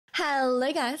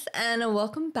Hello guys and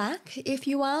welcome back. If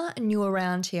you are new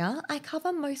around here, I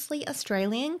cover mostly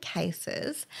Australian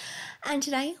cases and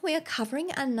today we are covering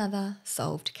another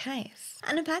solved case.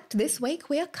 And in fact, this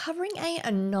week we are covering a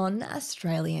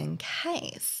non-Australian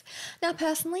case. Now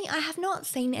personally, I have not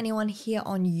seen anyone here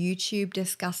on YouTube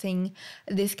discussing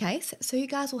this case, so you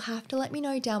guys will have to let me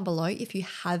know down below if you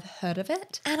have heard of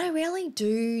it. And I rarely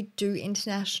do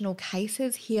international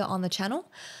cases here on the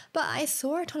channel, but I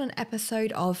saw it on an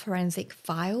episode of Forensic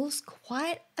Files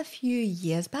quite a few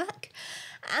years back,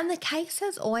 and the case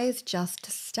has always just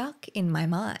stuck in my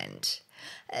mind.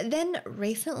 Then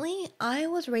recently I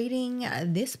was reading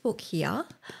this book here,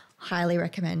 highly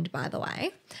recommend by the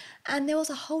way, and there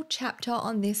was a whole chapter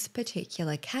on this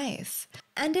particular case,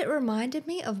 and it reminded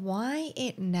me of why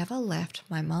it never left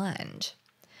my mind.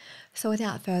 So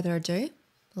without further ado,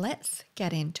 let's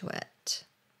get into it.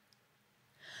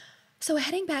 So we're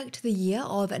heading back to the year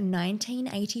of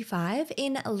 1985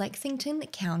 in Lexington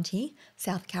County,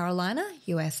 South Carolina,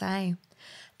 USA.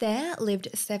 There lived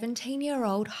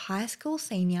 17-year-old high school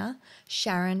senior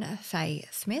Shari Faye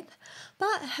Smith,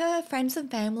 but her friends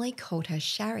and family called her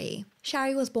Shari.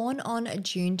 Shari was born on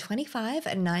June 25,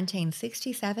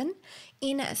 1967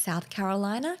 in South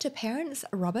Carolina to parents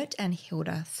Robert and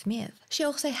Hilda Smith. She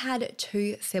also had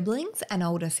two siblings, an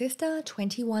older sister,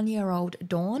 21-year-old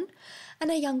Dawn, and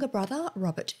a younger brother,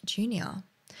 Robert Jr.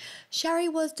 Shari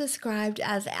was described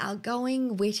as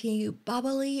outgoing, witty,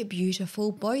 bubbly,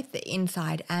 beautiful, both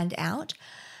inside and out,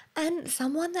 and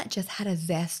someone that just had a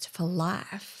zest for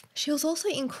life. She was also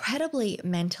incredibly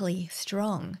mentally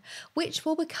strong, which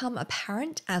will become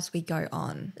apparent as we go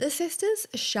on. The sisters,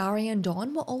 Shari and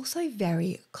Dawn, were also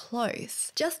very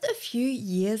close. Just a few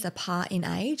years apart in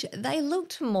age, they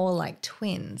looked more like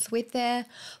twins, with their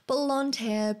blonde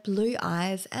hair, blue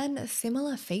eyes, and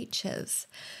similar features.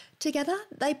 Together,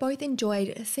 they both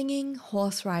enjoyed singing,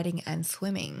 horse riding, and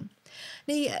swimming.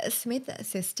 The Smith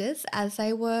sisters, as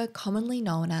they were commonly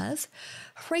known as,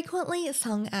 frequently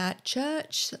sung at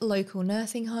church, local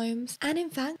nursing homes, and in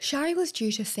fact, Shari was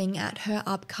due to sing at her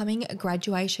upcoming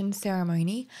graduation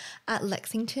ceremony at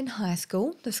Lexington High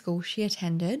School, the school she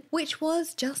attended, which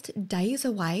was just days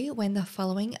away when the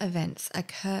following events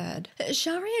occurred.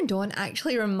 Shari and Dawn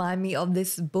actually remind me of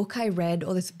this book I read,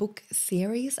 or this book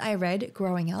series I read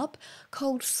growing up,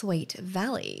 called Sweet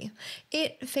Valley.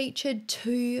 It featured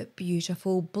two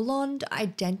beautiful, blonde,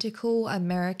 identical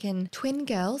American twin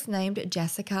girls named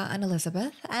Jessica and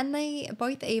Elizabeth, and they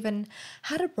both even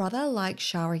had a brother like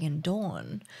Shari and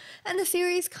Dawn. And the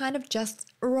series kind of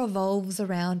just revolves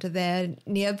around their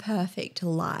near-perfect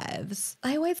lives.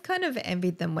 I always kind of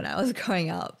envied them when I was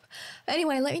growing up. But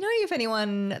anyway, let me know if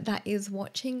anyone that is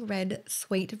watching read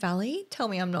Sweet Valley. Tell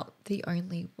me I'm not the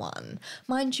only one.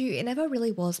 Mind you, it never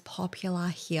really was popular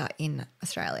here in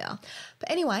Australia. But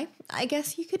anyway, I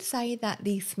guess you could say that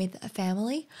the Smith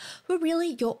family were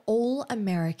really your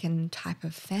all-American type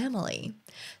of family.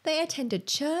 They attended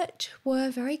church,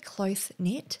 were very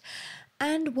close-knit,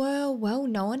 and were well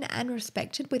known and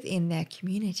respected within their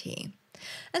community.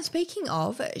 And speaking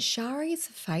of, Shari's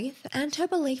faith and her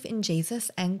belief in Jesus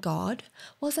and God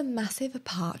was a massive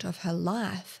part of her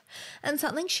life, and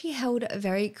something she held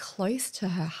very close to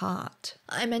her heart.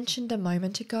 I mentioned a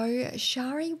moment ago,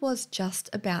 Shari was just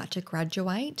about to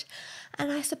graduate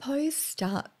and I suppose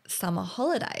start summer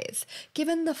holidays,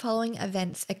 given the following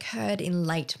events occurred in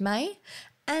late May,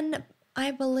 and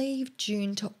I believe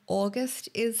June to August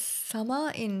is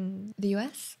summer in the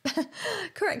US.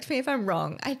 Correct me if I'm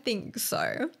wrong, I think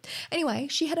so. Anyway,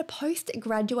 she had a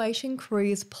post-graduation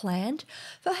cruise planned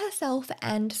for herself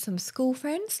and some school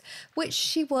friends, which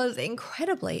she was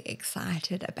incredibly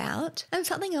excited about. And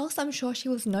something else I'm sure she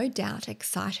was no doubt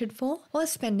excited for was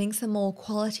spending some more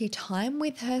quality time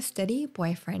with her steady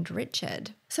boyfriend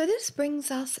Richard. So this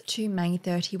brings us to May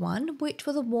 31, which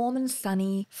was a warm and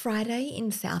sunny Friday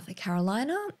in South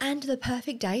Carolina and the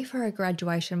perfect day for a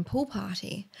graduation pool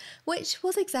party, which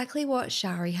was exactly what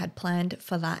Shari had planned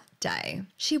for that day.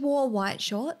 She wore white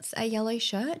shorts, a yellow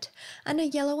shirt, and a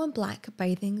yellow and black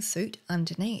bathing suit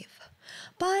underneath.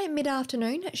 By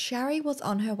mid-afternoon, Shari was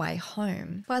on her way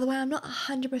home. By the way, I'm not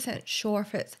 100% sure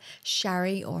if it's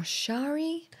Shari or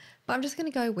Shari, but I'm just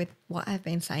going to go with what I've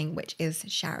been saying, which is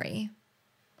Shari.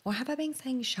 Or have I been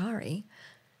saying Shari?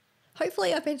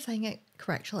 Hopefully I've been saying it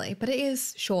correctly, but it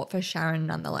is short for Sharon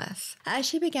nonetheless. As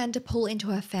she began to pull into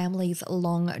her family's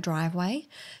long driveway,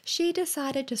 she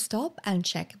decided to stop and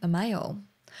check the mail.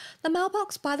 The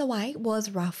mailbox, by the way,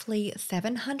 was roughly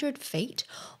 700 feet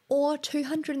or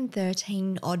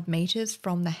 213 odd meters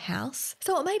from the house,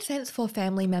 so it made sense for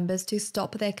family members to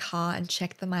stop their car and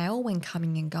check the mail when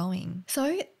coming and going.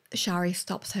 So Shari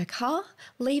stops her car,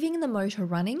 leaving the motor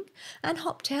running, and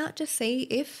hopped out to see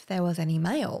if there was any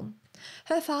mail.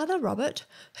 Her father, Robert,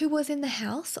 who was in the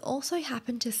house, also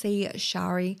happened to see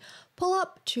Shari pull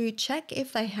up to check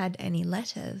if they had any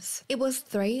letters. It was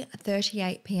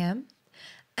 3:38 p.m.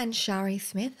 and Shari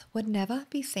Smith would never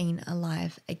be seen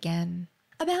alive again.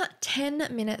 About 10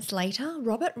 minutes later,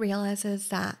 Robert realises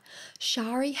that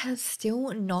Shari has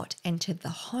still not entered the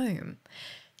home.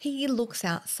 He looks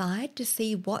outside to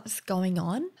see what's going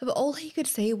on, but all he could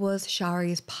see was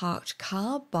Shari's parked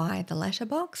car by the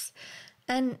letterbox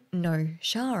and no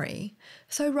Shari.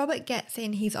 So Robert gets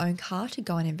in his own car to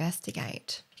go and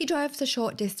investigate. He drives a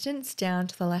short distance down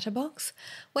to the letterbox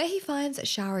where he finds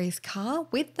Shari's car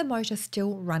with the motor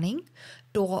still running,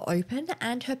 door open,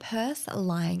 and her purse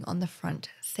lying on the front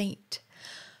seat.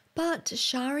 But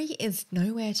Shari is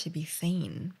nowhere to be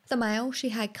seen. The mail she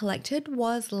had collected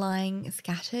was lying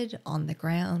scattered on the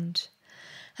ground.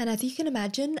 And as you can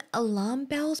imagine, alarm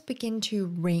bells begin to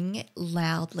ring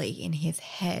loudly in his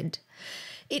head.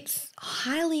 It's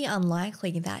highly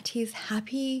unlikely that his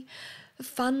happy,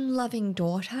 fun-loving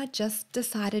daughter just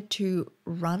decided to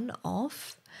run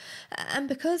off. And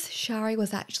because Shari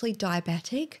was actually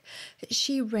diabetic,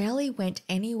 she rarely went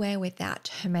anywhere without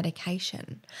her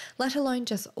medication, let alone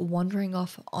just wandering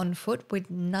off on foot with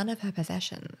none of her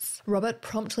possessions. Robert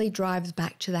promptly drives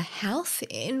back to the house,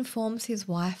 informs his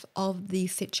wife of the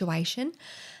situation,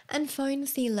 and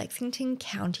phones the Lexington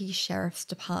County Sheriff's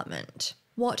Department.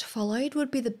 What followed would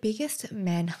be the biggest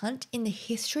manhunt in the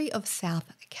history of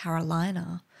South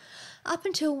Carolina. Up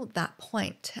until that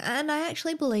point, and I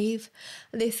actually believe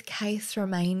this case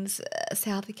remains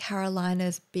South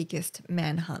Carolina's biggest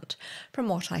manhunt, from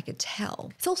what I could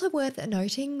tell. It's also worth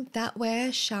noting that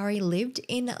where Shari lived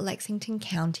in Lexington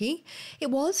County,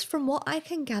 it was, from what I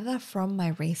can gather from my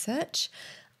research,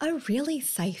 a really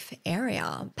safe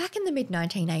area, back in the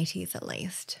mid-1980s at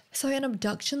least. So an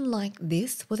abduction like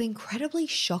this was incredibly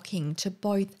shocking to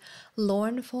both law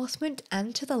enforcement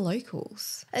and to the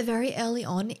locals. Very early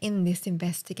on in this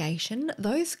investigation,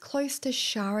 those close to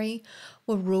Shari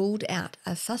were ruled out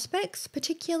as suspects,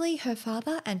 particularly her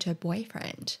father and her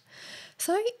boyfriend.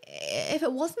 So if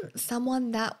it wasn't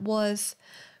someone that was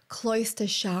close to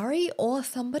Shari or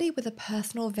somebody with a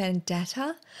personal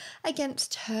vendetta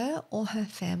against her or her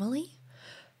family,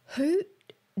 who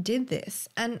did this,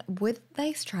 and would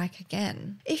they strike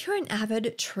again? If you're an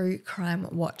avid true crime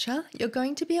watcher, you're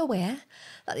going to be aware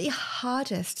that the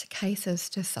hardest cases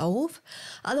to solve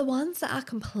are the ones that are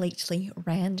completely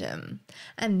random,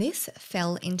 and this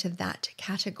fell into that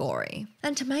category.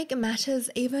 And to make matters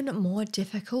even more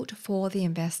difficult for the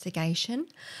investigation,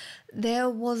 there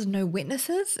was no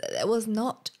witnesses, there was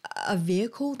not a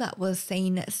vehicle that was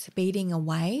seen speeding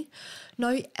away,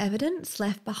 no evidence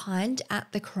left behind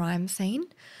at the crime scene,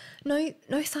 no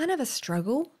sign of a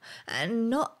struggle, and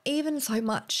not even so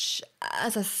much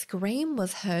as a scream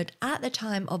was heard at the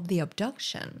time of the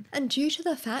abduction. And due to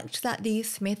the fact that the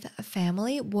Smith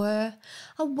family were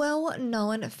a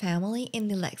well-known family in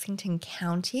the Lexington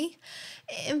County,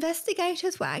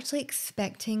 investigators were actually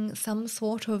expecting some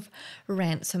sort of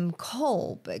ransom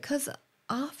call because,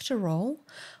 after all,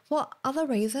 what other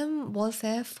reason was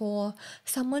there for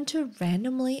someone to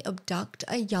randomly abduct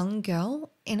a young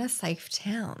girl in a safe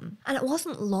town? And it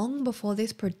wasn't long before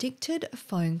this predicted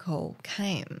phone call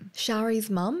came. Shari's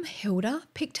mum, Hilda,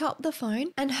 picked up the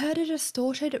phone and heard a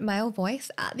distorted male voice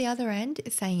at the other end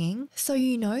saying, "So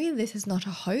you know this is not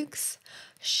a hoax?"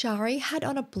 Shari had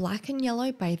on a black and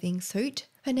yellow bathing suit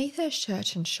beneath her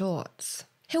shirt and shorts.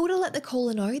 Hilda let the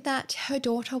caller know that her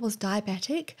daughter was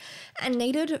diabetic and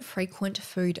needed frequent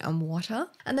food and water,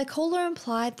 and the caller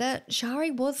implied that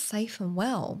Shari was safe and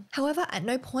well. However, at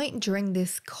no point during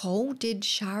this call did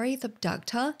Shari's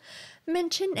abductor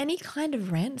mention any kind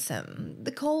of ransom.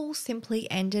 The call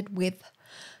simply ended with,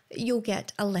 "You'll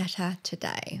get a letter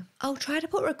today." I'll try to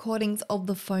put recordings of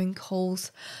the phone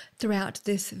calls throughout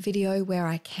this video where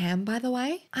I can, by the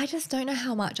way. I just don't know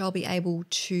how much I'll be able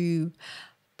to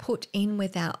put in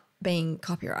without being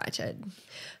copyrighted.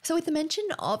 So with the mention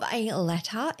of a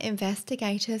letter,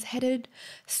 investigators headed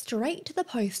straight to the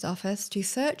post office to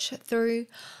search through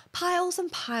piles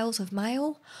and piles of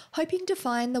mail, hoping to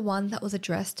find the one that was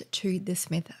addressed to the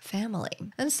Smith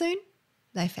family. And soon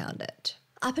they found it.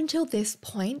 Up until this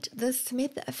point, the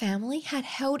Smith family had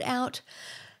held out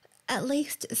at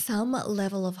least some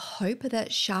level of hope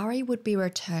that Shari would be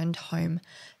returned home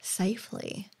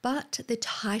safely. But the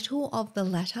title of the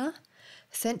letter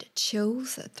sent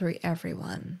chills through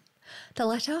everyone. The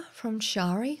letter from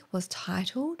Shari was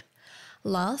titled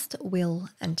 "Last Will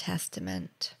and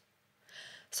Testament."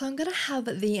 So I'm going to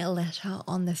have the letter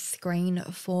on the screen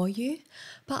for you,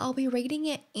 but I'll be reading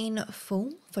it in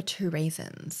full for two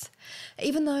reasons,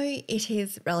 even though it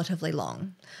is relatively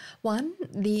long. One,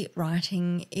 the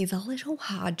writing is a little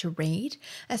hard to read,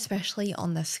 especially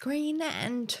on the screen,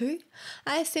 and two,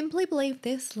 I simply believe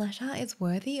this letter is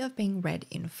worthy of being read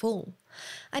in full.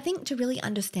 I think to really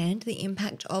understand the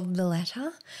impact of the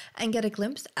letter and get a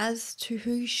glimpse as to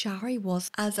who Shari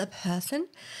was as a person,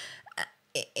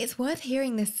 it's worth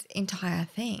hearing this entire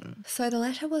thing. So the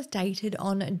letter was dated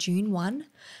on June 1,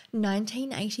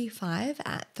 1985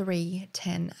 at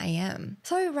 3:10 a.m.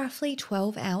 So roughly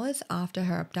 12 hours after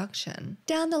her abduction.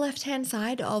 Down the left-hand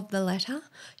side of the letter,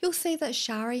 you'll see that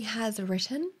Shari has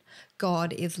written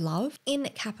 "God is love" in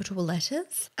capital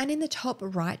letters, and in the top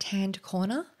right-hand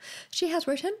corner, she has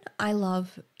written "I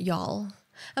love y'all."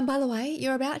 And by the way,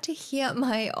 you're about to hear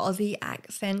my Aussie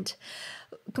accent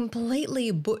completely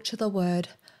butcher the word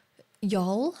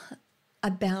y'all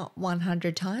about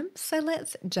 100 times, so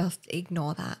let's just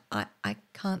ignore that. I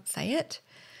can't say it.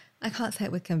 I can't say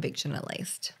it with conviction, at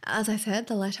least. As I said,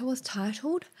 the letter was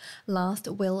titled Last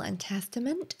Will and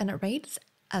Testament, and it reads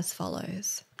as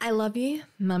follows. I love you,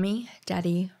 Mummy,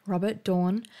 Daddy, Robert,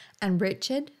 Dawn, and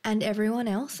Richard, and everyone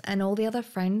else, and all the other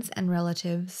friends and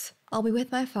relatives. I'll be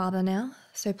with my father now,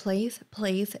 so please,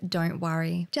 please don't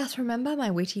worry. Just remember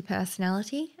my witty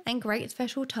personality and great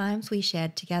special times we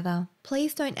shared together.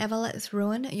 Please don't ever let this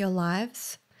ruin your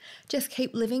lives. Just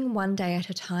keep living one day at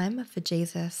a time for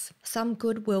Jesus. Some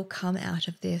good will come out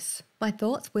of this. My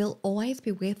thoughts will always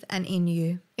be with and in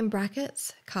you. In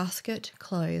brackets, casket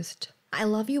closed. I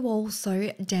love you all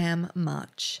so damn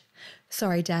much.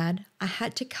 Sorry, Dad, I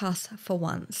had to cuss for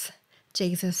once.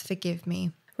 Jesus, forgive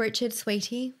me. Richard,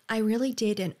 sweetie, I really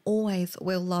did and always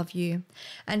will love you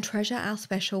and treasure our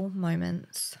special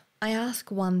moments. I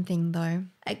ask one thing though,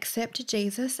 accept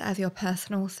Jesus as your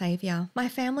personal saviour. My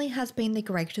family has been the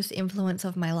greatest influence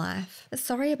of my life.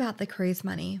 Sorry about the cruise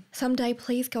money. Someday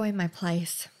please go in my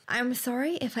place. I'm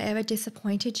sorry if I ever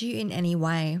disappointed you in any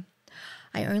way.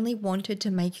 I only wanted to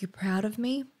make you proud of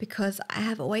me because I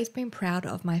have always been proud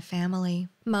of my family.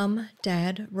 Mum,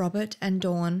 Dad, Robert and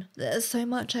Dawn, there's so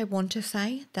much I want to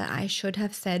say that I should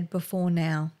have said before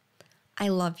now. I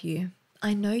love you.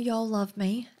 I know y'all love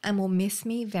me and will miss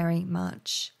me very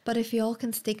much. But if y'all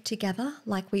can stick together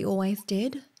like we always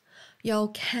did, y'all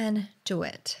can do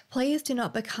it. Please do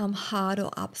not become hard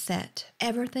or upset.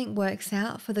 Everything works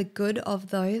out for the good of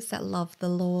those that love the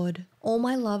Lord. All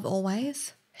my love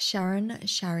always,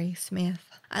 Shari Smith.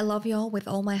 I love y'all with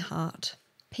all my heart.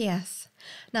 P.S.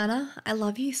 Nana, I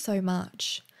love you so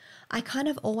much. I kind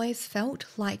of always felt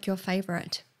like your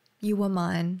favourite. You were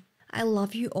mine. I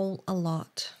love you all a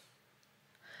lot.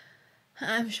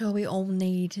 I'm sure we all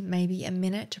need maybe a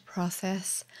minute to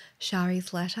process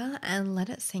Shari's letter and let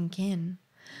it sink in.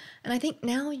 And I think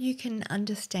now you can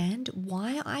understand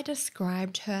why I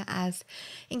described her as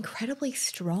incredibly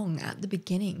strong at the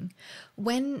beginning.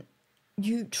 When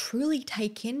you truly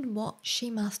take in what she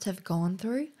must have gone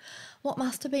through, what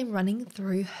must have been running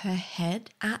through her head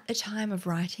at the time of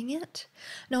writing it,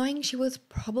 knowing she was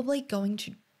probably going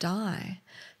to die.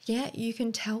 Yet you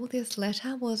can tell this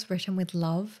letter was written with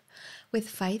love, with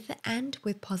faith and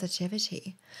with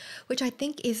positivity, which I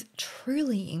think is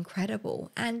truly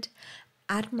incredible and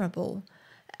admirable,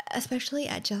 especially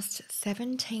at just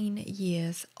 17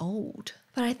 years old.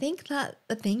 But I think that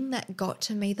the thing that got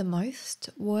to me the most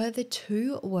were the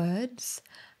two words,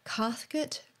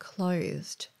 casket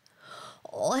closed.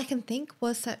 All I can think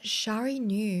was that Shari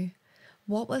knew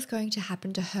what was going to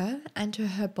happen to her and to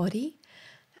her body,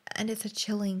 and it's a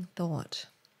chilling thought.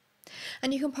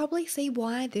 And you can probably see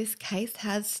why this case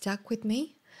has stuck with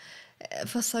me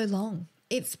for so long.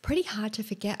 It's pretty hard to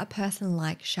forget a person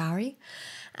like Shari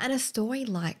and a story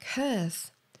like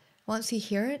hers. Once you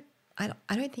hear it,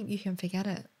 I don't think you can forget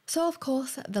it. So of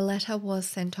course the letter was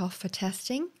sent off for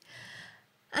testing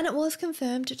and it was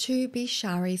confirmed to be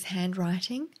Shari's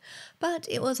handwriting, but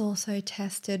it was also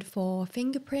tested for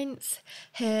fingerprints,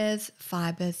 hairs,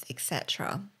 fibres,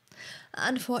 etc.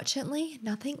 Unfortunately,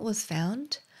 nothing was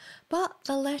found, but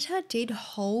the letter did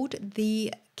hold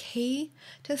the key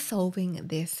to solving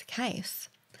this case.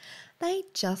 They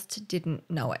just didn't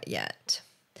know it yet.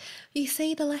 You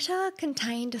see, the letter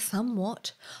contained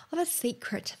somewhat of a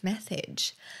secret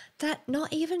message that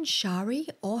not even Shari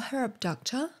or her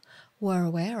abductor were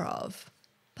aware of.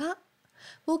 But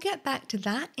we'll get back to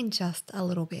that in just a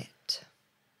little bit.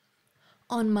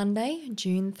 On Monday,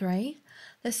 June 3,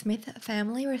 the Smith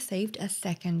family received a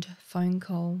second phone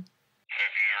call.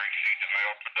 Have you received the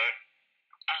mail today?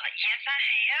 Yes, I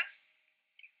have.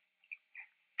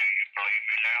 Do you believe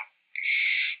me now?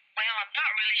 Well, I'm not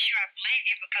really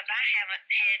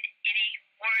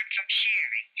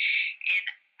and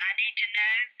I need to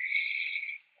know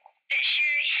that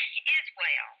Shari is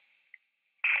well.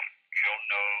 You'll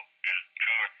know in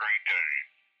 2 or 3 days.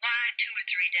 Why 2 or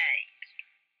 3 days?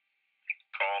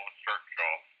 Call the search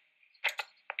office.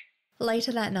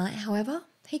 Later that night, however,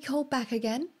 he called back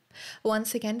again,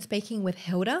 once again speaking with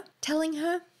Hilda, telling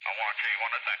her, I want to tell you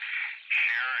one other thing.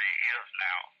 Shari is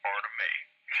now part of me.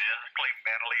 Physically,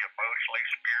 mentally, emotionally,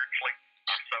 spiritually.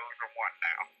 Our souls are one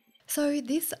now. So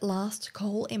this last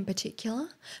call in particular,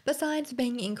 besides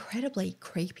being incredibly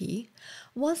creepy,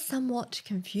 was somewhat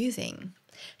confusing.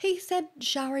 He said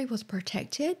Shari was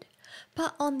protected,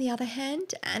 but on the other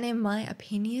hand, and in my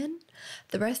opinion,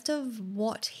 the rest of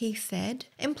what he said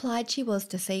implied she was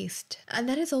deceased. And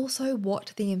that is also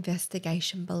what the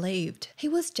investigation believed. He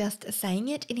was just saying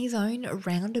it in his own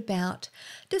roundabout,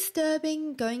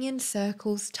 disturbing, going in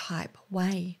circles type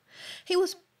way. He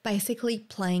was basically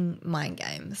playing mind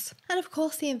games. And of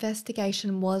course the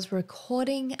investigation was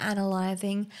recording,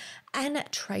 analysing and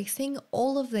tracing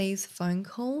all of these phone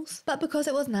calls. But because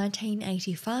it was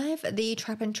 1985, the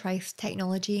trap and trace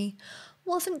technology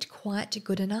wasn't quite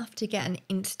good enough to get an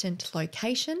instant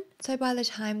location. So by the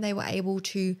time they were able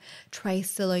to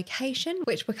trace the location,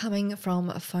 which were coming from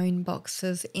phone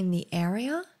boxes in the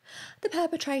area, the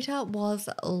perpetrator was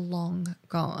long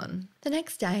gone. The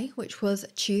next day, which was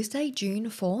Tuesday, June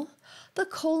 4, the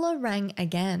caller rang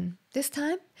again. This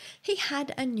time, he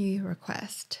had a new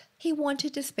request. He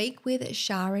wanted to speak with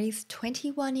Shari's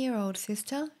 21-year-old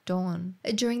sister, Dawn.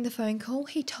 During the phone call,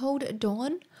 he told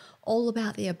Dawn all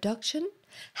about the abduction,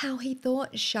 how he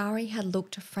thought Shari had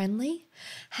looked friendly,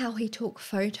 how he took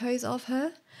photos of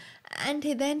her, and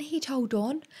then he told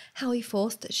Dawn how he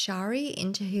forced Shari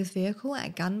into his vehicle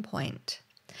at gunpoint.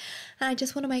 And I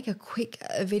just want to make a quick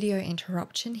video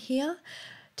interruption here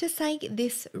to say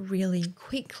this really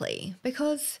quickly,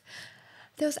 because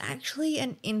there was actually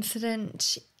an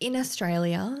incident in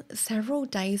Australia several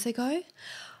days ago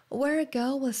where a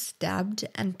girl was stabbed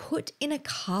and put in a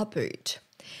car boot.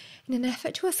 In an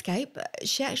effort to escape,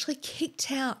 she actually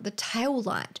kicked out the tail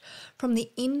light from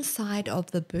the inside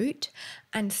of the boot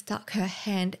and stuck her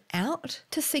hand out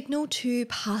to signal to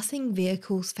passing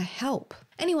vehicles for help.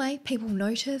 Anyway, people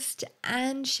noticed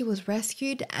and she was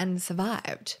rescued and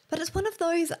survived. But it's one of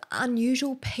those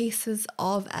unusual pieces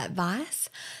of advice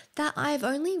that I've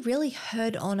only really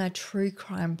heard on a true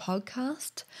crime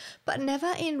podcast, but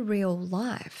never in real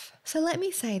life. So let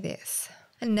me say this.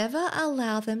 And never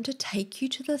allow them to take you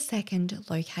to the second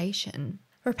location.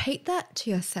 Repeat that to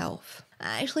yourself.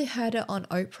 I actually heard it on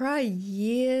Oprah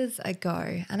years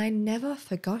ago and I never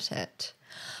forgot it.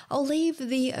 I'll leave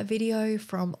the video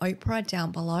from Oprah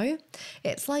down below.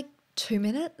 It's like 2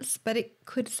 minutes, but it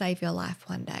could save your life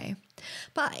one day.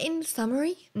 But in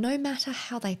summary, no matter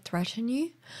how they threaten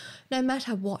you, no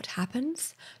matter what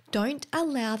happens, don't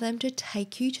allow them to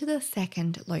take you to the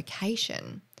second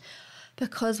location.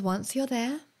 Because once you're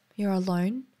there, you're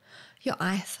alone, you're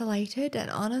isolated, and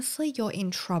honestly, you're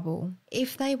in trouble.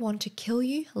 If they want to kill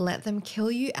you, let them kill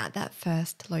you at that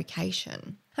first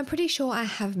location. I'm pretty sure I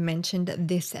have mentioned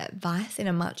this advice in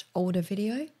a much older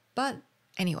video, but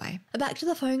anyway. Back to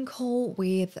the phone call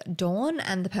with Dawn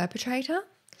and the perpetrator.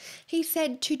 He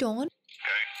said to Dawn,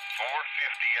 Okay, 4:58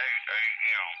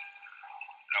 a.m.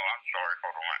 No, I'm sorry,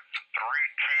 hold on.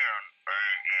 3:10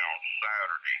 a.m.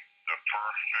 Saturday, the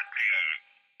 1st of June.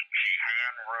 She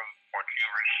handwrote what you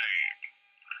received.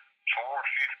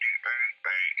 4:58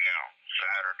 a.m.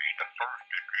 Saturday, the 1st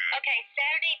of June. Okay,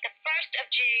 Saturday, the 1st of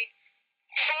June,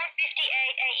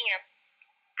 4:58 a.m.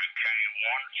 Became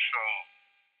one soul.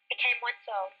 Became one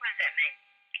soul. What does that mean?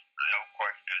 No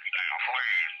questions now.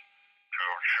 Please, to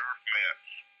assure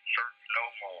myths, search no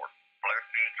more.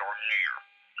 Blessings are near.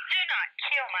 Do not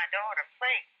kill my daughter,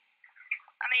 please.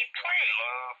 I mean, please.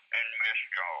 Love and miss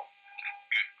y'all.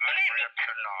 Get good rest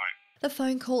tonight. the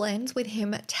phone call ends with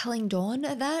him telling Dawn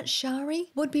that Shari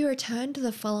would be returned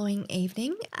the following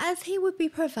evening as he would be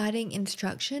providing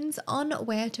instructions on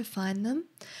where to find them,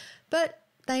 but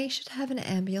they should have an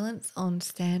ambulance on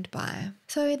standby.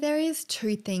 So there is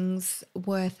two things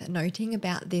worth noting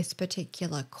about this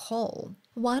particular call.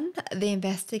 One, the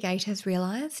investigators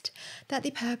realised that the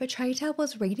perpetrator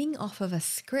was reading off of a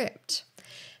script.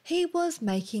 He was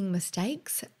making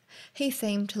mistakes, he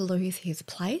seemed to lose his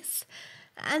place,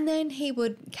 and then he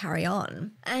would carry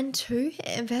on. And two,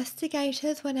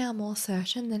 investigators were now more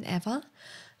certain than ever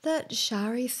that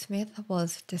Shari Smith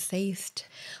was deceased,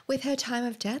 with her time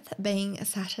of death being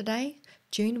Saturday,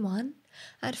 June 1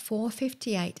 at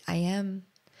 4:58 a.m,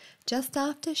 just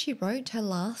after she wrote her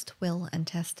last will and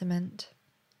testament.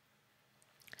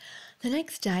 The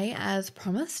next day, as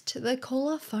promised, the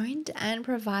caller phoned and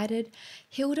provided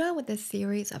Hilda with a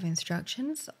series of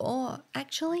instructions, or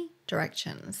actually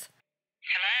directions.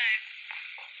 Hello?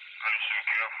 Listen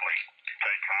carefully.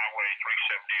 Take Highway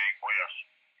 378 west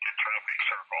to Traffic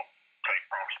Circle. Take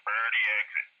Prosperity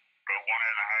exit. Go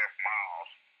 1.5 miles.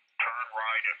 Turn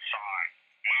right at sign.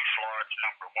 Moose Lodge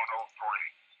number 103.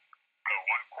 Go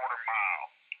 1/4 mile.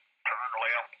 Turn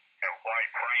left at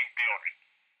White Frame Building.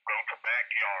 Go to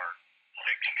backyard.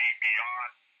 6 feet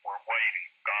beyond. We're waiting.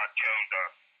 God chose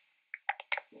us.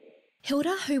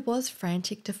 Hilda, who was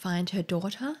frantic to find her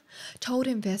daughter, told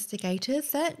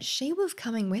investigators that she was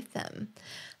coming with them,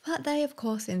 but they of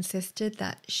course insisted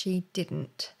that she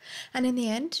didn't. And in the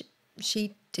end,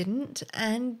 she didn't,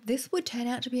 and this would turn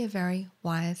out to be a very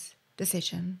wise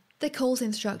decision. The call's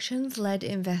instructions led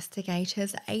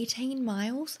investigators 18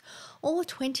 miles or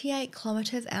 28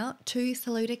 kilometres out to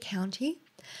Saluda County.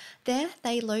 There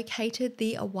they located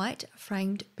the white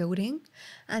framed building,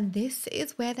 and this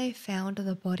is where they found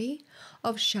the body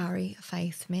of Shari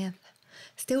Faye Smith,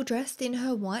 still dressed in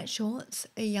her white shorts,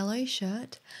 a yellow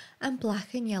shirt and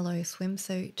black and yellow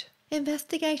swimsuit.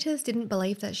 Investigators didn't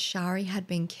believe that Shari had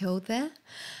been killed there,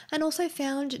 and also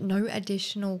found no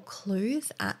additional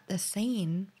clues at the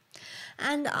scene.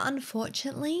 And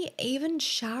unfortunately, even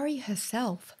Shari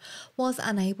herself was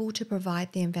unable to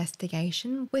provide the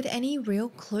investigation with any real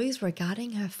clues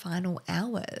regarding her final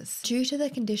hours. Due to the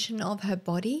condition of her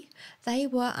body, they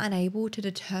were unable to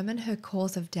determine her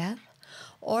cause of death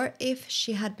or if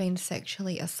she had been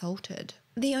sexually assaulted.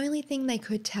 The only thing they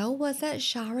could tell was that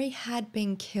Shari had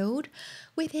been killed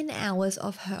within hours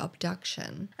of her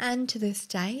abduction, and to this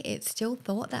day it's still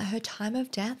thought that her time of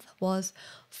death was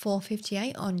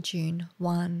 4:58 on June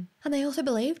 1. And they also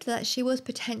believed that she was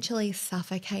potentially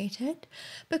suffocated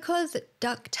because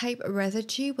duct tape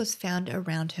residue was found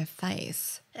around her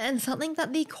face. And something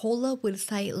that the caller would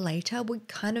say later would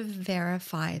kind of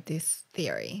verify this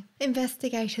theory.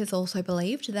 Investigators also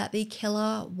believed that the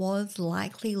killer was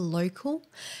likely local,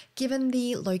 given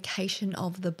the location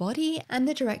of the body and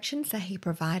the directions that he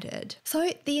provided.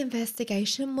 So the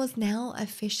investigation was now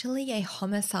officially a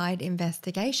homicide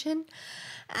investigation,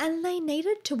 and they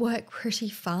needed to work pretty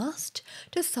fast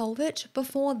to solve it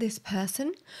before this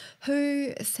person,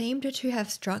 who seemed to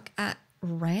have struck at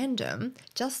random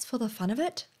just for the fun of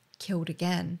it, killed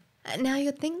again. Now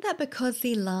you'd think that because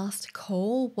the last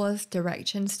call was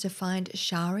directions to find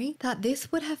Shari, that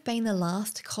this would have been the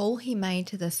last call he made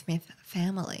to the Smith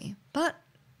family. But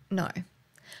no,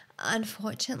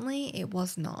 unfortunately it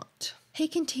was not. He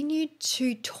continued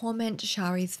to torment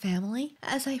Shari's family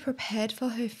as they prepared for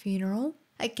her funeral,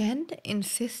 again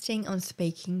insisting on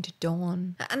speaking to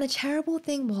Dawn. And the terrible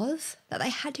thing was that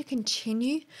they had to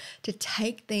continue to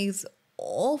take these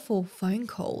awful phone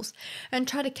calls and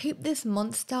try to keep this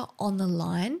monster on the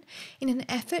line in an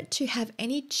effort to have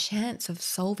any chance of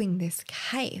solving this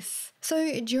case.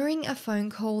 So during a phone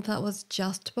call that was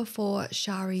just before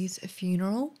Shari's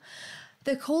funeral,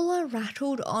 the caller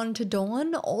rattled on to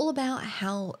Dawn all about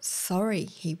how sorry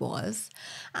he was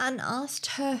and asked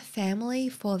her family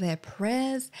for their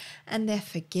prayers and their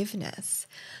forgiveness.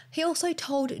 He also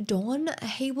told Dawn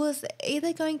he was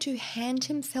either going to hand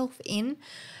himself in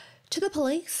to the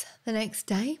police the next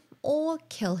day or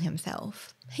kill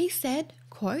himself. He said,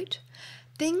 quote,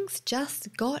 "Things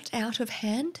just got out of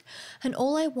hand and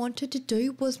all I wanted to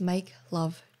do was make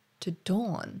love to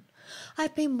Dawn.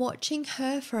 I've been watching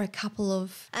her for a couple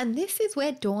of..." And this is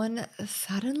where Dawn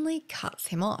suddenly cuts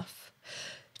him off.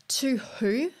 "To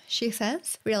who?" she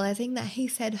says, realising that he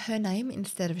said her name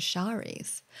instead of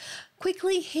Shari's.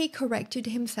 Quickly he corrected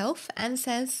himself and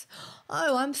says,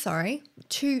 "Oh, I'm sorry,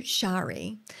 to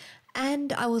Shari.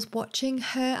 And I was watching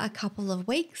her a couple of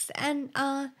weeks and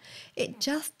it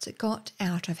just got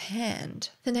out of hand."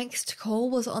 The next call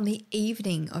was on the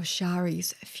evening of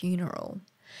Shari's funeral.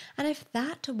 And if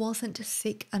that wasn't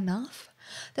sick enough,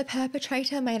 the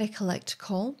perpetrator made a collect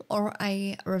call, or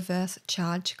a reverse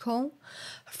charge call,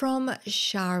 from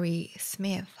Shari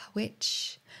Smith,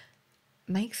 which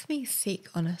makes me sick,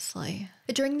 honestly.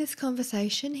 During this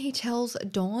conversation, he tells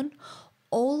Dawn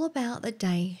all about the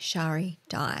day Shari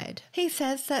died. He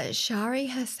says that Shari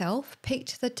herself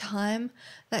picked the time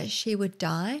that she would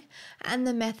die and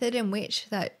the method in which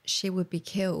that she would be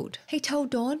killed. He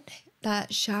told Dawn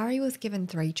that Shari was given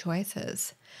 3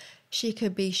 choices. She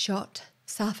could be shot,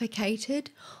 suffocated,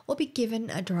 or be given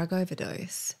a drug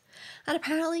overdose. And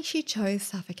apparently she chose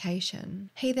suffocation.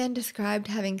 He then described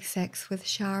having sex with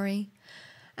Shari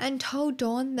and told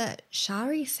Dawn that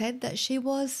Shari said that she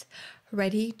was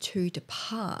ready to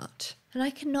depart. And I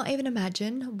cannot even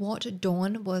imagine what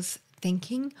Dawn was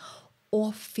thinking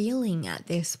or feeling at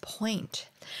this point,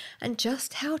 and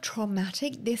just how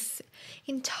traumatic this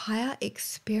entire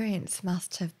experience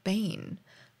must have been.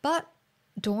 But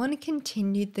Dawn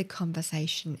continued the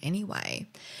conversation anyway,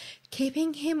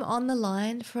 keeping him on the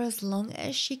line for as long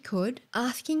as she could,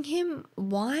 asking him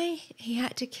why he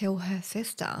had to kill her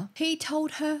sister. He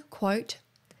told her, quote,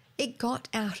 "It got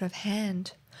out of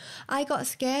hand. I got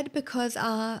scared because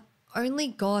only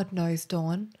God knows,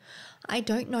 Dawn. I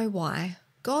don't know why.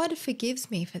 God forgives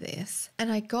me for this,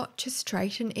 and I got to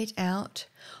straighten it out,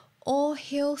 or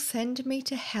he'll send me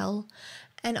to hell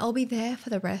and I'll be there for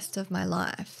the rest of my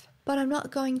life. But I'm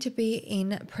not going to be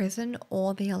in prison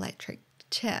or the electric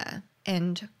chair."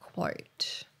 End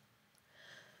quote.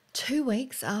 2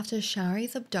 weeks after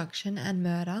Shari's abduction and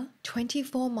murder,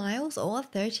 24 miles or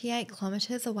 38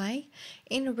 kilometres away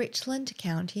in Richland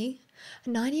County,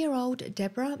 9-year-old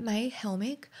Deborah May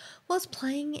Helmick was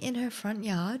playing in her front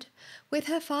yard with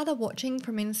her father watching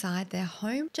from inside their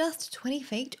home just 20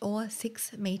 feet or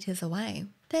 6 metres away.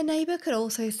 Their neighbour could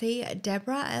also see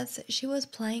Deborah as she was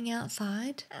playing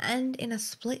outside, and in a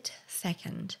split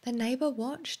second, the neighbour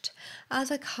watched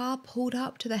as a car pulled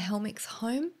up to the Helmick's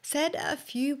home, said a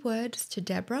few words to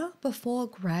Deborah before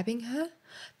grabbing her,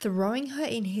 throwing her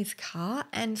in his car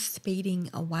and speeding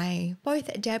away.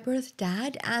 Both Deborah's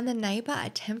dad and the neighbour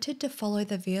attempted to follow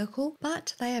the vehicle,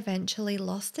 but they eventually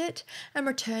lost it and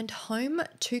returned home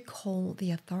to call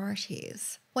the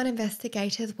authorities. When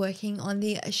investigators working on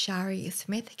the Shari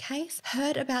Smith case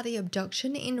heard about the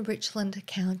abduction in Richland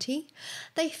County,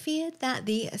 they feared that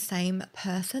the same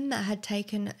person that had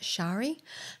taken Shari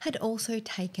had also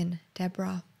taken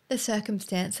Deborah. The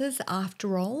circumstances,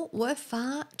 after all, were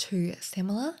far too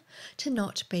similar to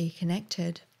not be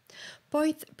connected.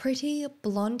 Both pretty,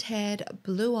 blonde-haired,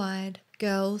 blue-eyed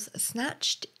girls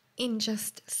snatched in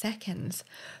just seconds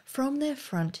from their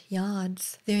front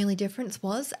yards. The only difference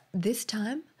was, this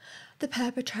time, the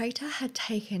perpetrator had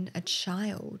taken a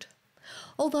child.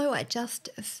 Although at just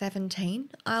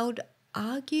 17, I would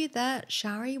argue that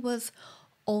Shari was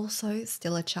also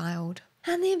still a child.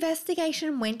 And the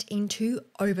investigation went into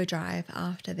overdrive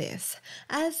after this,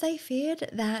 as they feared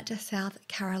that South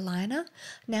Carolina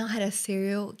now had a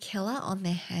serial killer on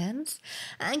their hands,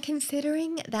 and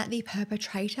considering that the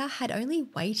perpetrator had only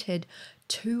waited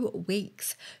 2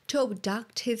 weeks to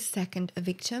abduct his second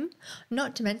victim,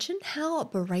 not to mention how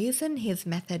brazen his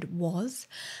method was,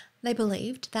 they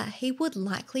believed that he would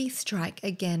likely strike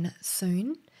again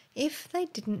soon if they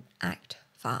didn't act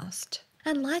fast.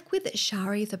 And like with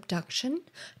Shari's abduction,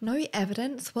 no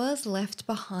evidence was left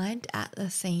behind at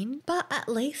the scene, but at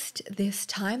least this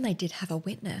time they did have a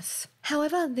witness.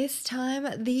 However, this time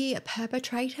the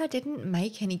perpetrator didn't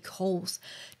make any calls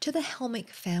to the Helmick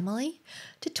family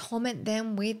to torment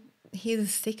them with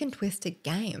his sick and twisted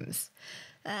games.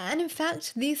 And in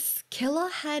fact, this killer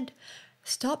had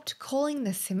stopped calling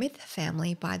the Smith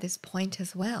family by this point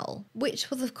as well, which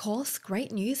was of course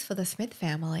great news for the Smith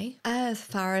family as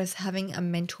far as having a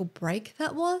mental break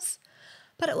that was,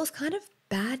 but it was kind of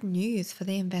bad news for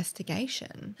the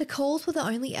investigation. The calls were the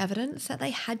only evidence that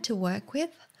they had to work with,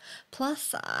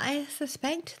 plus I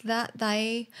suspect that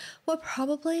they were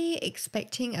probably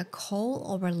expecting a call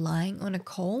or relying on a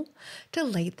call to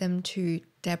lead them to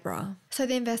Deborah. So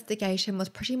the investigation was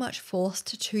pretty much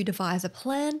forced to devise a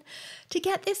plan to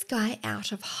get this guy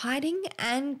out of hiding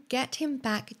and get him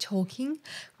back talking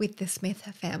with the Smith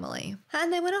family.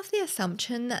 And they went off the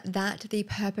assumption that the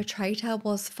perpetrator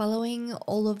was following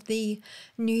all of the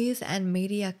news and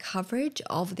media coverage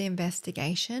of the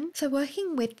investigation. So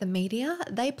working with the media,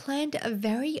 they planned a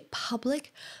very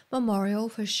public memorial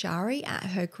for Shari at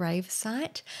her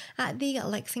gravesite at the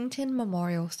Lexington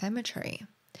Memorial Cemetery.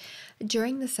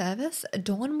 During the service,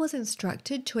 Dawn was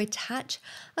instructed to attach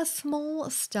a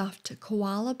small stuffed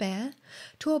koala bear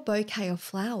to a bouquet of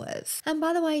flowers. And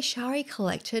by the way, Shari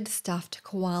collected stuffed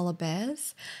koala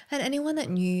bears, and anyone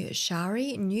that knew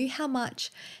Shari knew how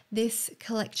much this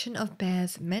collection of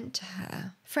bears meant to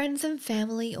her. Friends and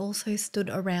family also stood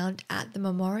around at the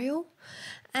memorial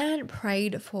and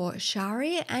prayed for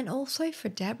Shari and also for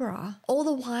Deborah. All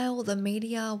the while, the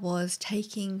media was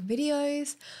taking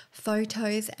videos,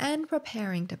 photos, and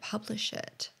preparing to publish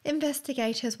it.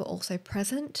 Investigators were also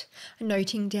present,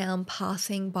 noting down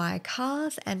passing by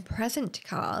cars and present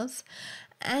cars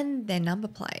and their number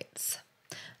plates.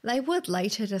 They would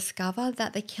later discover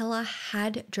that the killer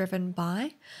had driven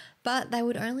by, but they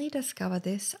would only discover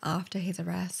this after his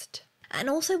arrest. And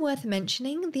also worth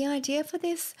mentioning, the idea for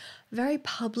this very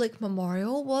public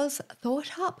memorial was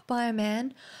thought up by a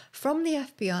man from the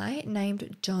FBI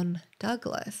named John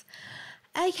Douglas,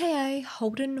 aka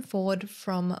Holden Ford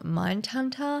from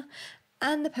Mindhunter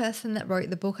and the person that wrote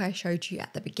the book I showed you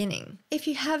at the beginning. If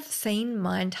you have seen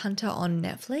Mindhunter on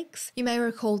Netflix, you may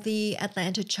recall the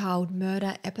Atlanta child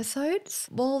murder episodes.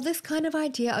 Well, this kind of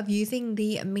idea of using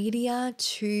the media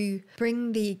to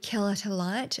bring the killer to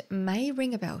light may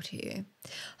ring a bell to you.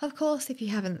 Of course, if you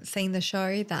haven't seen the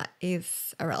show, that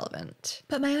is irrelevant.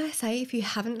 But may I say, if you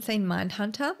haven't seen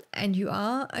Mindhunter and you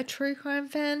are a true crime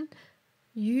fan,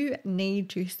 you need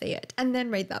to see it and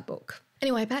then read that book.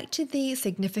 Anyway, back to the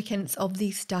significance of the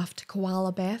stuffed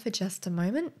koala bear for just a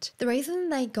moment. The reason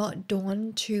they got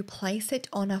Dawn to place it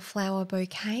on a flower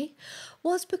bouquet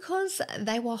was because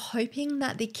they were hoping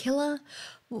that the killer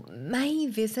may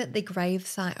visit the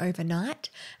gravesite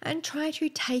overnight and try to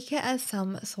take it as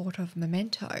some sort of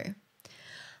memento.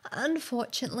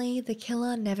 Unfortunately, the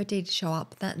killer never did show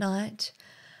up that night,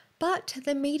 but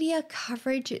the media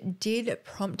coverage did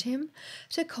prompt him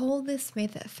to call the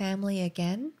Smith family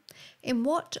again in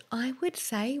what I would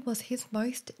say was his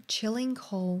most chilling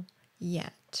call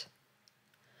yet.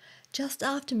 Just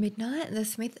after midnight, the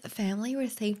Smith family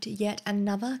received yet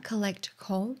another collect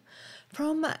call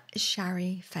from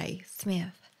Shari Faye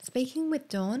Smith. Speaking with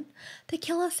Dawn, the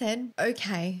killer said,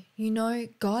 "Okay,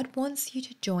 God wants you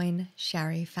to join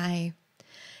Shari Faye.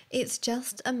 It's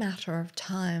just a matter of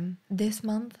time. This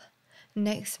month,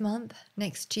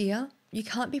 next year, you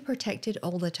can't be protected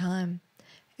all the time."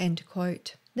 End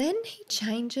quote. Then he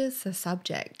changes the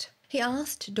subject. He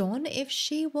asked Dawn if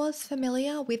she was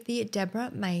familiar with the Deborah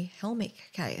May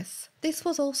Helmick case. This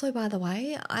was also, by the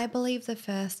way, I believe the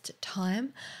first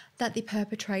time that the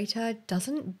perpetrator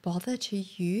doesn't bother to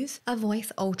use a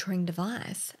voice-altering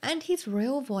device, and his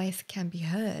real voice can be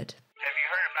heard. Have you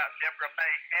heard about Deborah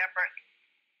May Helmick?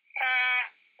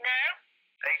 No.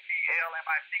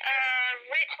 H-E-L-M-I-C-K?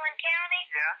 Richland County?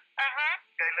 Yeah. Uh-huh.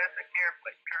 Okay, listen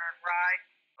carefully. Turn right,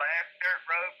 last dirt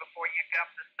road before you come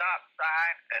to stop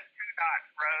sign at 2 Knox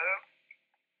Road.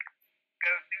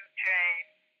 Go new chain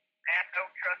and no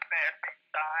trespassing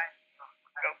sign.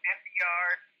 Go 50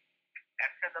 yards and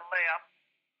to the left.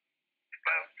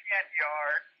 Go 10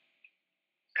 yards.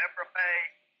 Deborah May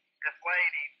is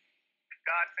waiting.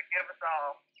 God forgive us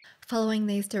all. Following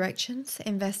these directions,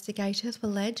 investigators were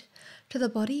led to the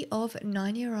body of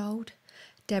 9-year-old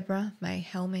Deborah May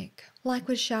Helmick. Like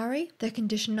with Shari, the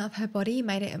condition of her body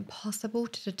made it impossible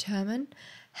to determine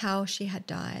how she had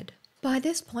died. By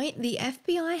this point, the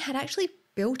FBI had actually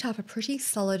built up a pretty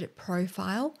solid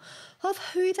profile of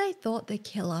who they thought the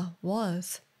killer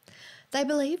was. They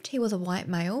believed he was a white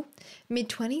male,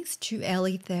 mid-20s to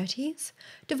early 30s,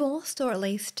 divorced or at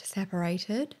least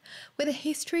separated, with a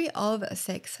history of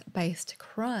sex-based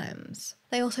crimes.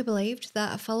 They also believed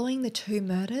that following the 2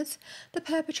 murders, the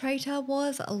perpetrator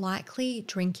was likely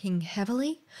drinking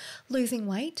heavily, losing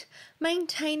weight,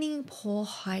 maintaining poor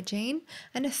hygiene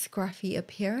and a scruffy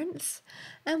appearance,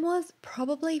 and was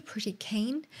probably pretty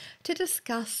keen to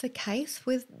discuss the case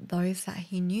with those that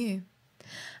he knew.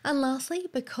 And lastly,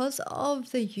 because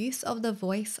of the use of the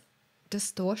voice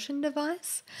distortion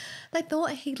device, they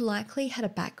thought he likely had a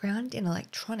background in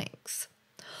electronics.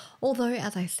 Although,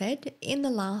 as I said, in the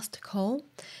last call,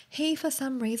 he for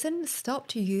some reason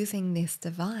stopped using this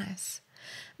device.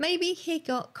 Maybe he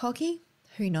got cocky,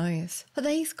 who knows. But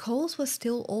these calls were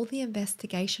still all the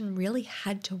investigation really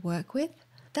had to work with.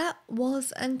 That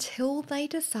was until they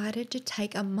decided to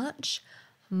take a much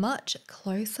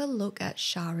closer look at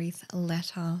Shari's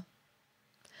letter.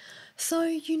 So,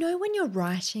 when you're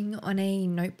writing on a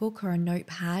notebook or a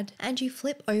notepad and you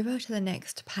flip over to the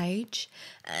next page,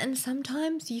 and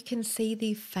sometimes you can see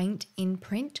the faint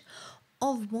imprint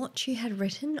of what you had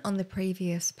written on the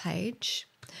previous page.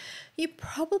 You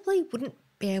probably wouldn't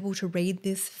be able to read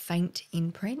this faint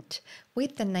imprint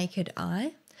with the naked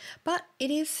eye, but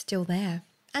it is still there.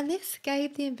 And this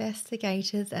gave the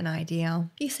investigators an idea.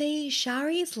 You see,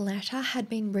 Shari's letter had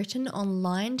been written on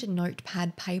lined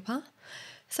notepad paper,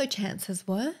 so chances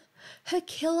were her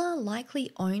killer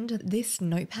likely owned this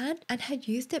notepad and had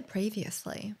used it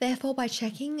previously. Therefore, by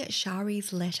checking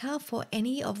Shari's letter for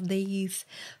any of these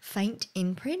faint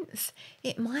imprints,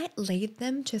 it might lead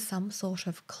them to some sort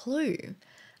of clue.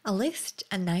 A list,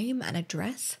 a name, an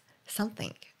address,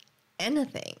 something,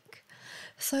 anything.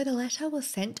 So the letter was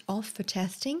sent off for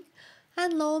testing,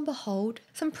 and lo and behold,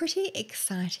 some pretty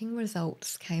exciting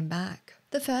results came back.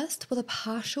 The first was a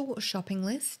partial shopping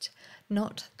list,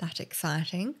 not that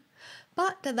exciting,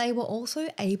 but that they were also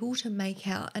able to make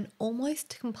out an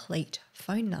almost complete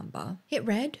phone number. It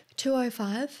read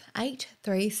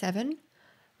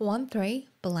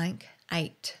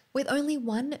 205-837-13-8. With only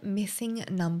one missing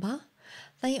number,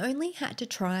 they only had to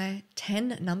try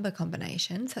 10 number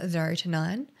combinations, 0 to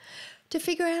 9, to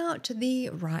figure out the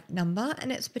right number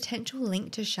and its potential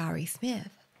link to Shari Smith.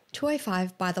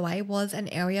 205, by the way, was an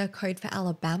area code for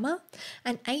Alabama,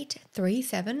 and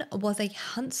 837 was a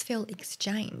Huntsville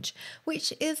exchange,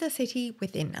 which is a city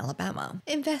within Alabama.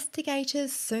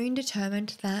 Investigators soon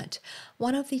determined that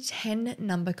one of the 10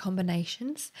 number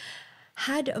combinations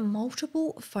had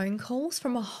multiple phone calls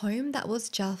from a home that was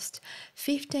just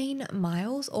 15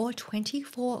 miles or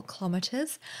 24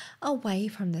 kilometres away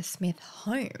from the Smith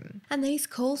home. And these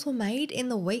calls were made in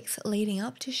the weeks leading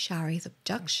up to Shari's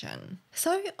abduction.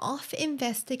 So off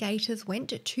investigators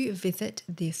went to visit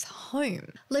this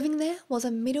home. Living there was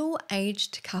a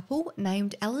middle-aged couple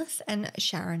named Ellis and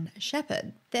Sharon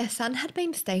Shepard. Their son had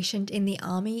been stationed in the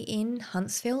army in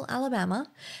Huntsville, Alabama,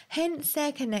 hence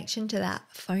their connection to that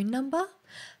phone number.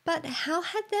 But how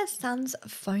had their son's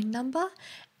phone number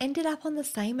ended up on the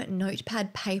same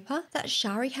notepad paper that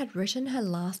Shari had written her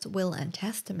last will and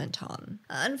testament on?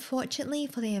 Unfortunately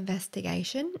for the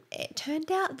investigation, it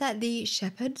turned out that the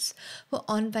Shepards were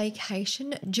on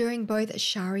vacation during both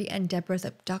Shari and Deborah's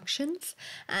abductions,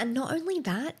 and not only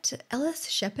that, Ellis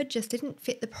Shepard just didn't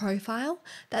fit the profile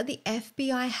that the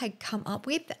FBI had come up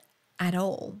with at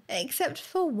all, except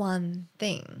for one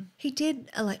thing. He did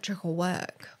electrical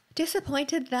work.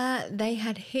 Disappointed that they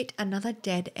had hit another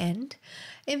dead end,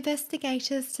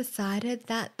 investigators decided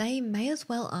that they may as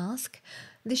well ask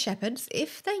the Shepards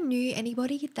if they knew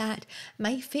anybody that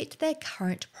may fit their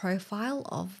current profile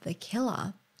of the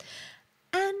killer.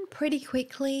 And pretty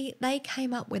quickly they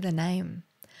came up with a name: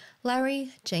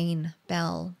 Larry Jean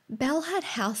Bell. Bell had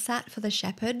house sat for the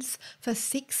Shepards for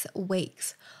 6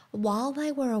 weeks while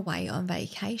they were away on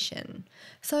vacation,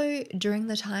 so during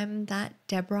the time that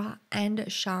Deborah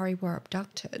and Shari were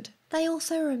abducted. They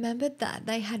also remembered that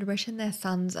they had written their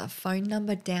son's phone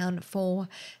number down for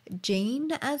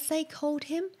Jean, as they called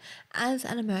him, as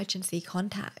an emergency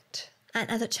contact. And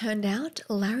as it turned out,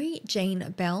 Larry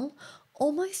Jean Bell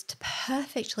almost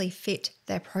perfectly fit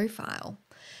their profile.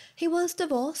 He was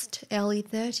divorced, early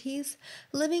 30s,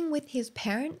 living with his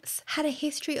parents, had a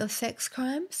history of sex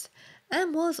crimes,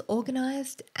 and was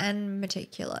organised and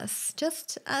meticulous,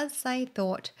 just as they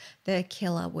thought their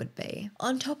killer would be.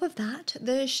 On top of that,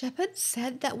 the Shepards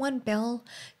said that when Bell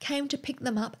came to pick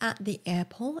them up at the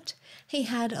airport, he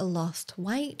had lost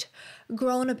weight,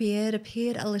 grown a beard,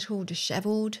 appeared a little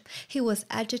dishevelled, he was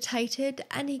agitated,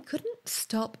 and he couldn't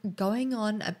stop going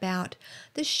on about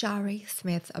the Shari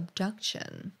Smith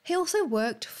abduction. He also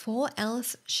worked for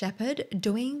Ellis Shepard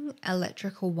doing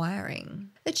electrical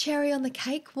wiring. The cherry on the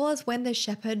cake was when the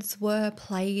Shepards were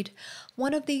played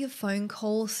one of the phone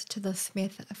calls to the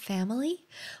Smith family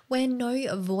where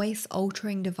no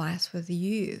voice-altering device was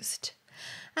used,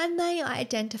 and they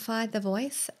identified the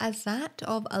voice as that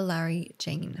of a Larry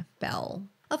Jean Bell.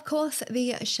 Of course,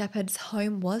 the Shepards'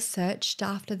 home was searched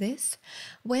after this,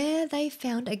 where they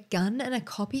found a gun and a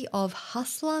copy of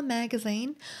Hustler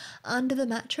magazine under the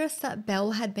mattress that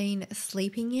Bell had been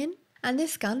sleeping in. And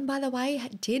this gun, by the way,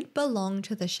 did belong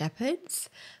to the Shepards,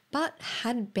 but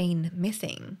had been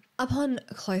missing. Upon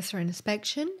closer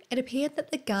inspection, it appeared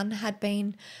that the gun had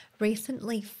been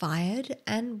recently fired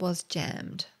and was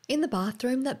jammed. In the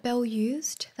bathroom that Bell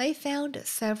used, they found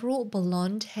several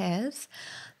blonde hairs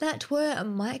that were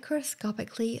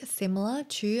microscopically similar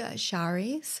to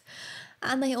Shari's,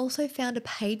 and they also found a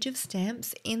page of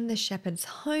stamps in the Shepards'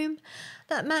 home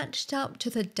that matched up to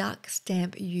the duck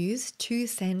stamp used to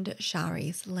send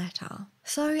Shari's letter.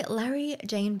 So Larry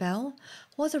Jean Bell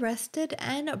was arrested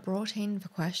and brought in for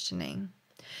questioning.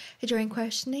 During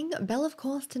questioning, Bell of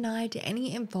course denied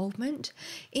any involvement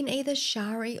in either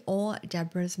Shari or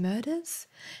Deborah's murders,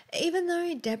 even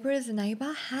though Deborah's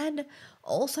neighbour had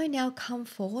also now come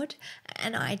forward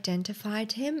and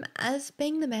identified him as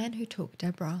being the man who took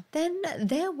Deborah. Then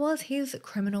there was his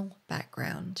criminal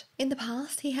background. In the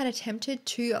past, he had attempted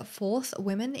to force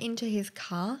women into his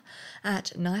car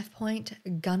at knife point,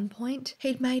 gunpoint.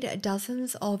 He'd made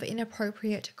dozens of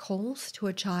inappropriate calls to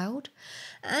a child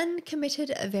and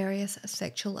committed various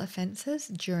sexual offences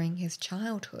during his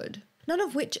childhood, none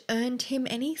of which earned him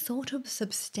any sort of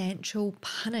substantial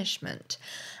punishment,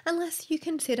 unless you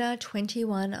consider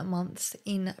 21 months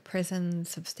in prison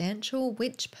substantial,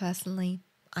 which personally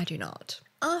I do not.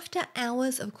 After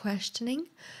hours of questioning,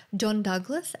 John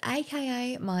Douglas,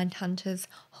 aka Mindhunter's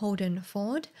Holden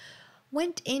Ford,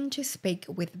 went in to speak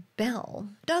with Bell.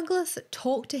 Douglas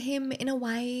talked to him in a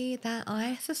way that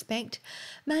I suspect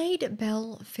made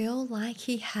Bell feel like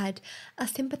he had a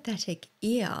sympathetic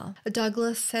ear.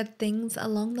 Douglas said things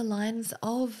along the lines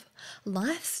of,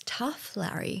 "Life's tough,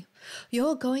 Larry.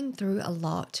 You're going through a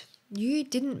lot. You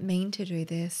didn't mean to do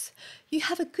this. You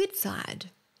have a good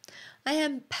side. I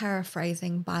am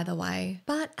paraphrasing, by the way,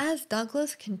 but as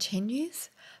Douglas continues,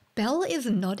 Bell is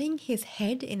nodding his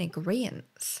head in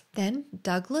agreement. Then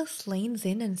Douglas leans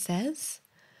in and says,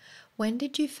 "When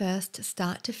did you first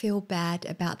start to feel bad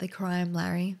about the crime,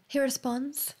 Larry?" He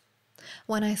responds,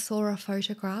 "When I saw a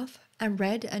photograph and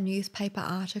read a newspaper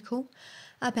article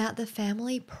about the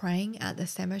family praying at the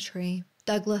cemetery."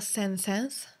 Douglas then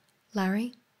says,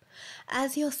 "Larry,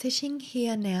 as you're sitting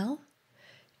here now,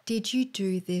 did you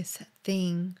do this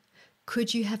thing?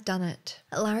 Could you have done it?"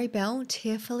 Larry Bell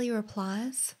tearfully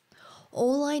replies,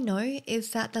 "All I know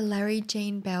is that the Larry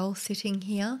Jean Bell sitting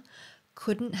here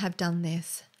couldn't have done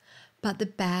this, but the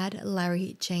bad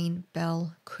Larry Jean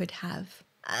Bell could have."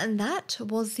 And that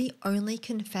was the only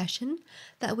confession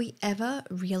that we ever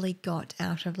really got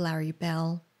out of Larry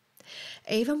Bell.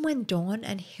 Even when Dawn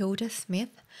and Hilda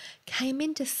Smith came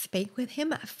in to speak with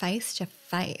him face to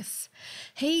face,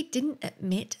 he didn't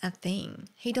admit a thing.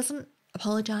 He doesn't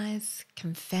apologise,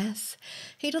 confess.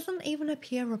 He doesn't even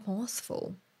appear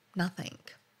remorseful. Nothing.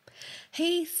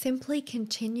 He simply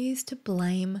continues to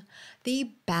blame the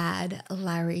bad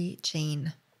Larry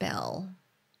Jean Bell.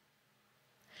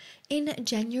 In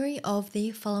January of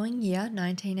the following year,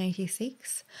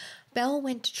 1986, Bell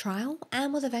went to trial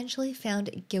and was eventually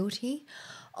found guilty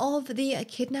of the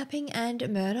kidnapping and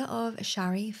murder of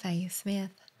Shari Faye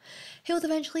Smith. He was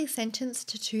eventually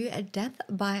sentenced to death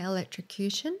by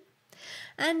electrocution,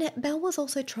 and Bell was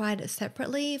also tried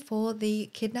separately for the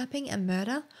kidnapping and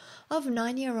murder of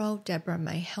 9-year-old Deborah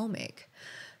May Helmick,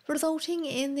 resulting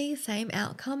in the same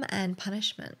outcome and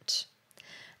punishment.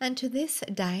 And to this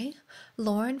day,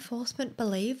 law enforcement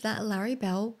believe that Larry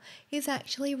Bell is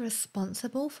actually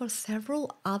responsible for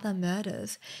several other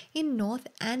murders in North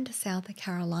and South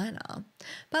Carolina,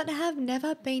 but have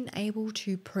never been able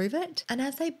to prove it. And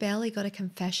as they barely got a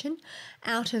confession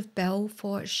out of Bell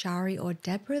for Shari or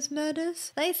Deborah's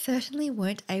murders, they certainly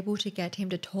weren't able to get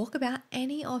him to talk about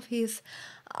any of his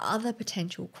other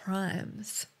potential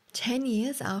crimes. 10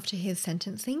 years after his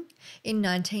sentencing, in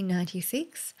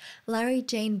 1996, Larry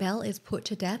Jean Bell is put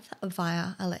to death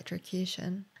via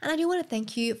electrocution. And I do want to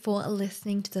thank you for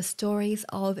listening to the stories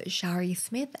of Shari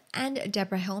Smith and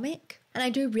Deborah Helmick. And I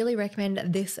do really recommend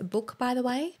this book, by the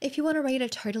way, if you want to read a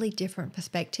totally different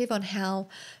perspective on how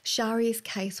Shari's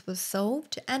case was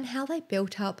solved and how they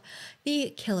built up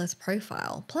the killer's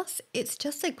profile. Plus, it's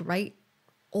just a great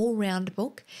all-round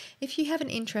book if you have an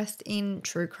interest in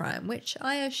true crime, which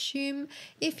I assume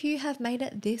if you have made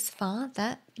it this far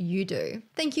that you do.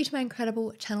 Thank you to my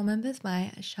incredible channel members,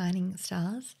 my shining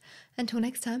stars. Until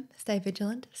next time, stay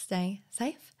vigilant, stay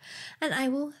safe, and I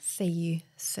will see you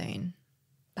soon.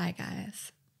 Bye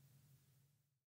guys.